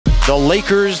The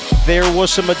Lakers, there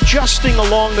was some adjusting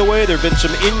along the way. There have been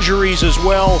some injuries as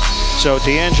well. So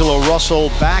D'Angelo Russell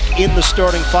back in the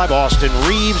starting five. Austin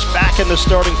Reeves back in the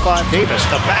starting five. Davis,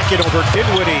 the back it over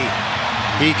Dinwiddie.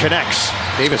 He connects.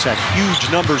 Davis had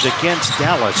huge numbers against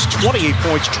Dallas. 28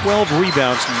 points, 12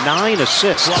 rebounds, 9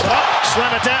 assists.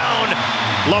 Slam it down.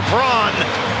 LeBron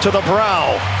to the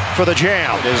brow for the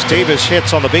jam. As Davis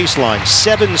hits on the baseline,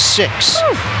 7-6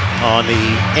 on the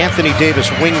Anthony Davis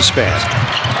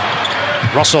wingspan.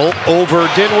 Russell over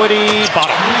Dinwiddie,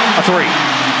 bottom, a three.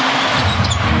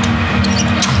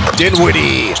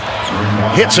 Dinwiddie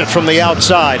hits it from the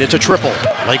outside, it's a triple.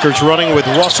 Lakers running with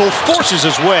Russell, forces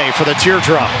his way for the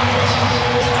teardrop.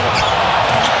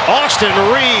 Austin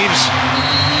Reeves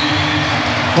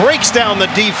breaks down the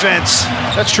defense.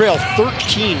 That's trail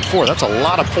 13-4. That's a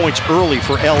lot of points early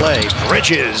for LA.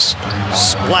 Bridges,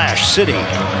 splash city.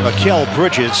 Mikal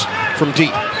Bridges from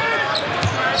deep.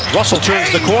 Russell turns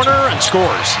the corner and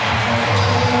scores.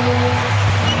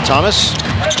 Thomas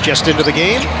just into the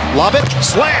game. Lob it,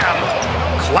 slam.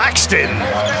 Claxton,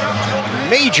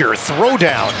 major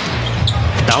throwdown.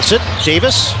 Bounce it,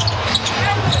 Davis.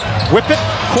 Whip it,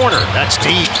 corner, that's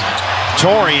deep.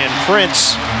 Taurean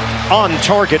Prince on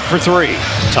target for three.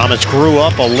 Thomas grew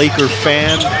up a Laker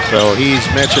fan, so he's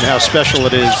mentioned how special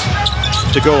it is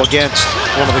to go against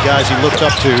one of the guys he looked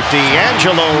up to.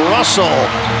 D'Angelo Russell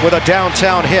with a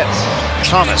downtown hit.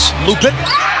 Thomas, loop it.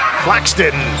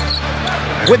 Claxton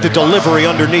with the delivery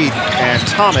underneath. And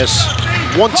Thomas,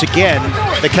 once again,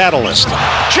 the catalyst.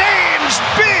 James,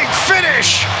 big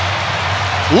finish.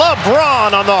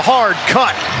 LeBron on the hard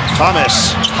cut.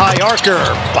 Thomas, high archer,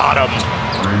 bottom.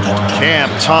 Cam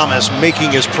Thomas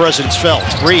making his presence felt.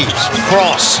 Reeves,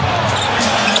 cross,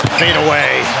 fade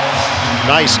away.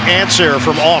 Nice answer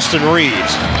from Austin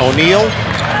Reeves. O'Neal,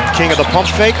 king of the pump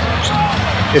fake.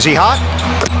 Is he hot?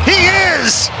 He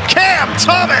is! Cam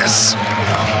Thomas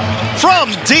from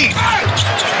deep.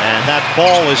 And that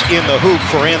ball is in the hoop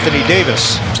for Anthony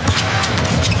Davis.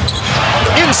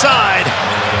 Inside.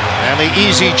 And the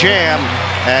easy jam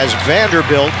as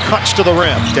Vanderbilt cuts to the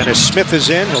rim. Dennis Smith is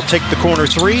in. He'll take the corner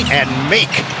three and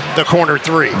make the corner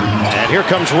three. And here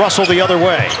comes Russell the other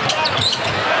way.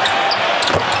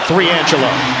 Angelo.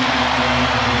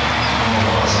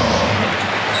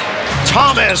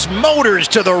 Thomas motors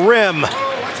to the rim.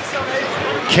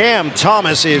 Cam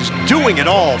Thomas is doing it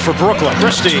all for Brooklyn.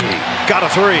 Christie got a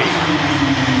three.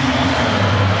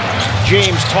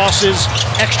 James tosses,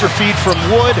 extra feed from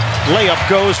Wood. Layup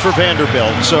goes for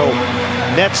Vanderbilt. So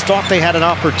Nets thought they had an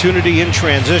opportunity in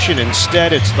transition.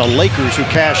 Instead, it's the Lakers who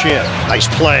cash in. Nice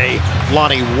play.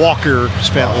 Lonnie Walker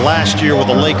spent last year with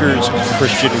the Lakers.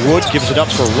 Christian Wood gives it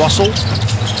up for Russell.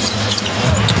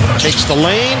 Takes the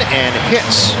lane and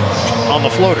hits on the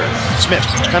floater. Smith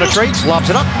penetrates, lobs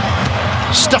it up.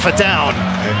 Stuff it down.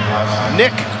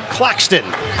 Nick Claxton.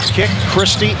 Kick,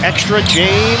 Christie, extra,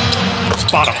 James,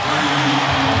 bottom.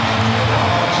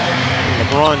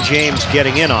 LeBron James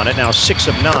getting in on it, now 6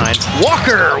 of 9.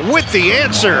 Walker with the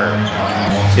answer.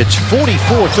 It's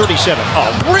 44-37.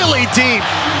 Oh, really deep.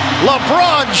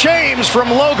 LeBron James from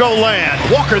Logo Land.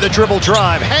 Walker the dribble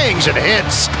drive, hangs and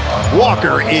hits.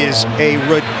 Walker is a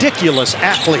ridiculous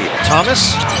athlete.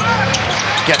 Thomas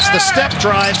gets the step,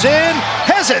 drives in,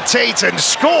 hesitates and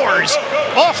scores.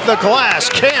 Off the glass,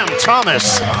 Cam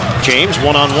Thomas. James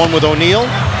one-on-one with O'Neal,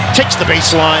 takes the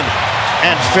baseline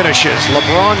and finishes.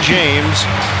 LeBron James.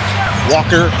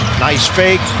 Walker, nice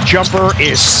fake. Jumper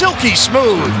is silky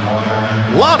smooth.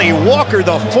 Lonnie Walker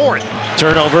the fourth.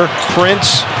 Turnover,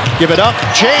 Prince, give it up.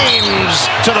 James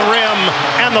to the rim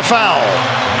and the foul.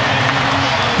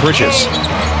 Bridges,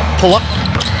 pull up,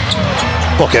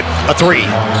 book it, a three.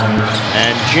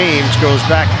 And James goes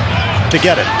back to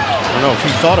get it. I don't know if he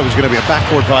thought it was going to be a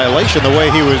backcourt violation the way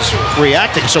he was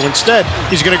reacting. So instead,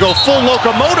 he's going to go full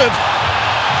locomotive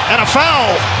and a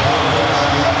foul.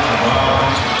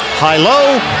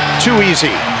 High-low, too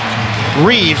easy.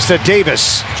 Reeves to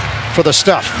Davis for the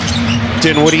stuff.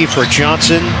 Dinwiddie for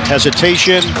Johnson,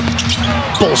 hesitation.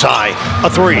 Bullseye, a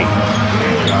three.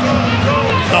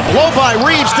 The blow by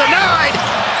Reeves denied.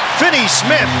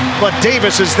 Finney-Smith, but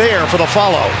Davis is there for the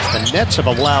follow. The Nets have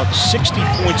allowed 60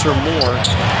 points or more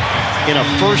in a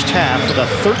first half for the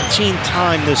 13th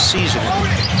time this season.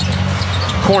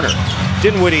 Corner,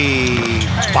 Dinwiddie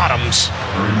bottoms,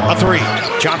 a three.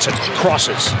 Johnson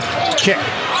crosses, kick,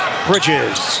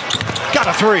 Bridges, got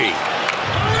a three.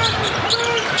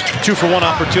 2-for-1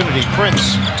 opportunity.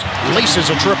 Prince laces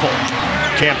a triple.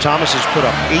 Cam Thomas has put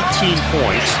up 18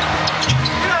 points.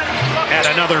 And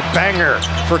another banger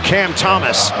for Cam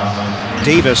Thomas.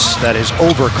 Davis, that is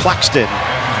over Claxton.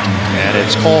 And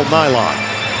it's all nylon.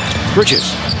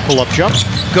 Bridges, pull-up jump,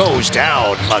 goes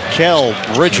down. Mikal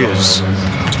Bridges.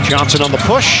 Johnson on the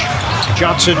push.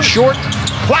 Johnson short.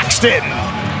 Claxton.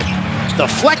 The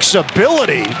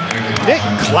flexibility. Nick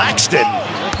Claxton.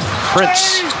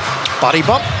 Prince. Body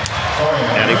bump.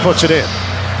 And he puts it in.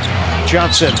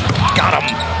 Johnson got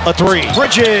him. A three.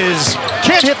 Bridges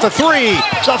can't hit the three.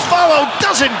 The follow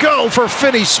doesn't go for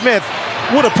Finney Smith.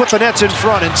 Would have put the Nets in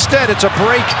front. Instead, it's a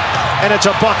break and it's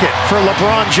a bucket for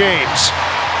LeBron James.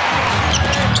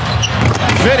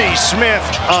 Finney Smith,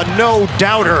 a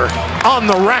no-doubter on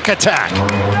the rack attack.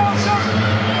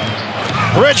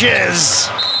 Bridges.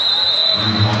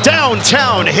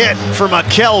 Downtown hit for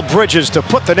Mikal Bridges to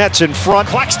put the Nets in front.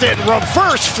 Claxton,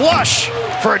 reverse flush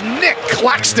for Nick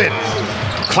Claxton.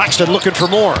 Claxton looking for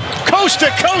more.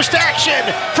 Coast-to-coast action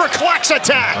for Clax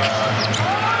attack.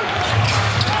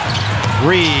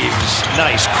 Reeves,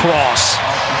 nice cross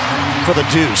for the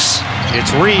deuce.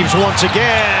 It's Reeves once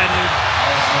again.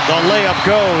 The layup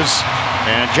goes,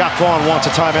 and Jock Vaughn wants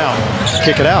a timeout.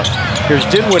 Kick it out. Here's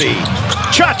Dinwiddie.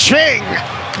 Cha-ching!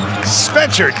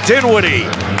 Spencer Dinwiddie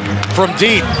from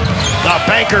deep. The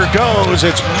banker goes.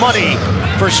 It's money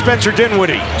for Spencer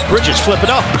Dinwiddie. Bridges flip it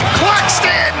up.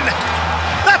 Claxton!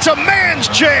 That's a man's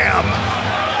jam!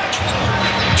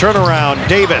 Turnaround,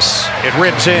 Davis. It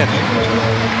rims in.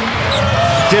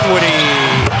 Dinwiddie.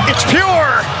 It's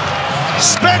pure!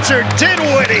 Spencer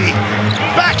Dinwiddie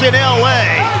back in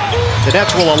LA. The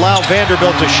Nets will allow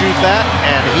Vanderbilt to shoot that,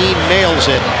 and he nails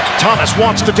it. Thomas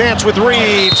wants to dance with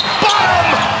Reeves. Bottom!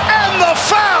 And the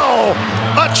foul!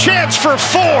 A chance for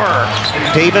four.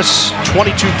 Davis,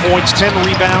 22 points, 10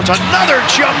 rebounds. Another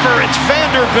jumper. It's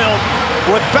Vanderbilt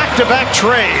with back-to-back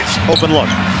trays. Open look.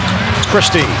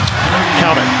 Christie,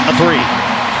 count it, a three.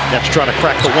 Nets trying to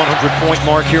crack the 100-point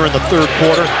mark here in the third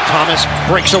quarter. Thomas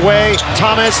breaks away.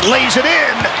 Thomas lays it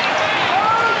in.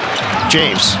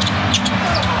 James.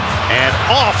 And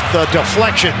off the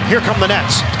deflection. Here come the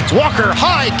Nets. Walker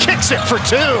high kicks it for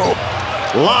two.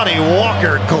 Lonnie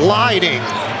Walker gliding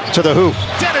to the hoop.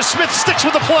 Dennis Smith sticks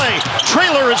with the play.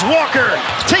 Trailer is Walker.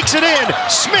 Takes it in.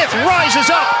 Smith rises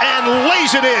up and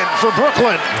lays it in for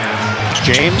Brooklyn.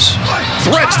 James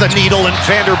threads the needle, and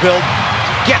Vanderbilt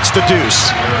gets the deuce.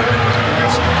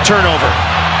 Turnover.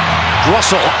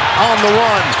 Russell on the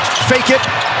run. Fake it.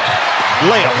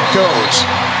 Layup goes.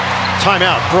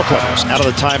 Timeout, Brooklyn. Out of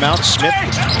the timeout, Smith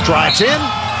drives in.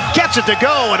 Gets it to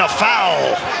go, and a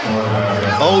foul.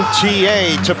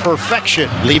 OTA to perfection.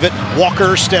 Leave it.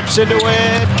 Walker steps into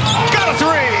it. Got a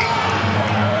three.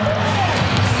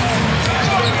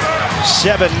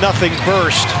 7-0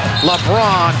 burst.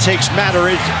 LeBron takes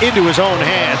matters into his own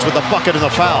hands with the bucket and the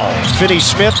foul. Finney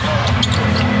Smith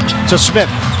to Smith.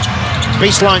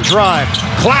 Baseline drive.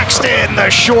 Claxton, the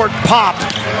short pop.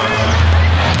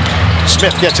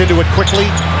 Smith gets into it quickly.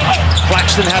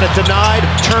 Claxton had it denied.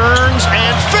 Turns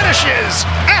and finishes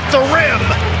at the rim.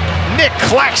 Nick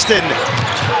Claxton.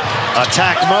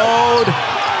 Attack mode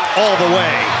all the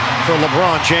way for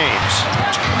LeBron James.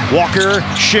 Walker,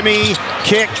 shimmy,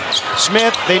 kick.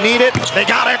 Smith, they need it. They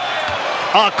got it.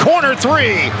 A corner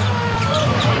three.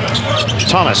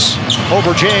 Thomas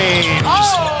over James.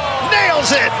 Oh!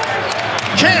 Nails it.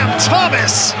 Cam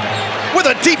Thomas with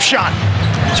a deep shot.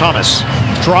 Thomas,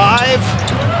 drive.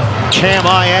 Cam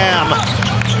I am.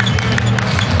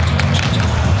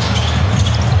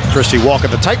 Christie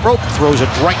walking the tightrope, throws it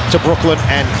right to Brooklyn,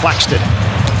 and Claxton.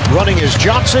 Running is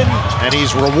Johnson, and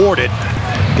he's rewarded.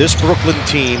 This Brooklyn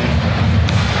team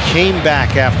came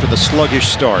back after the sluggish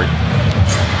start,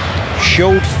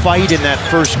 showed fight in that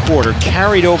first quarter,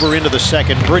 carried over into the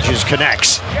second. Bridges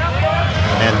connects.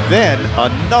 And then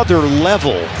another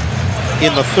level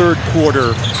in the third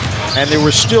quarter, and there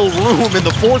was still room in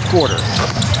the fourth quarter.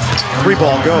 Three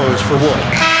ball goes for Wood.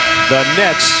 The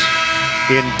Nets,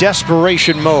 in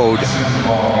desperation mode,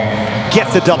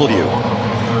 get the W.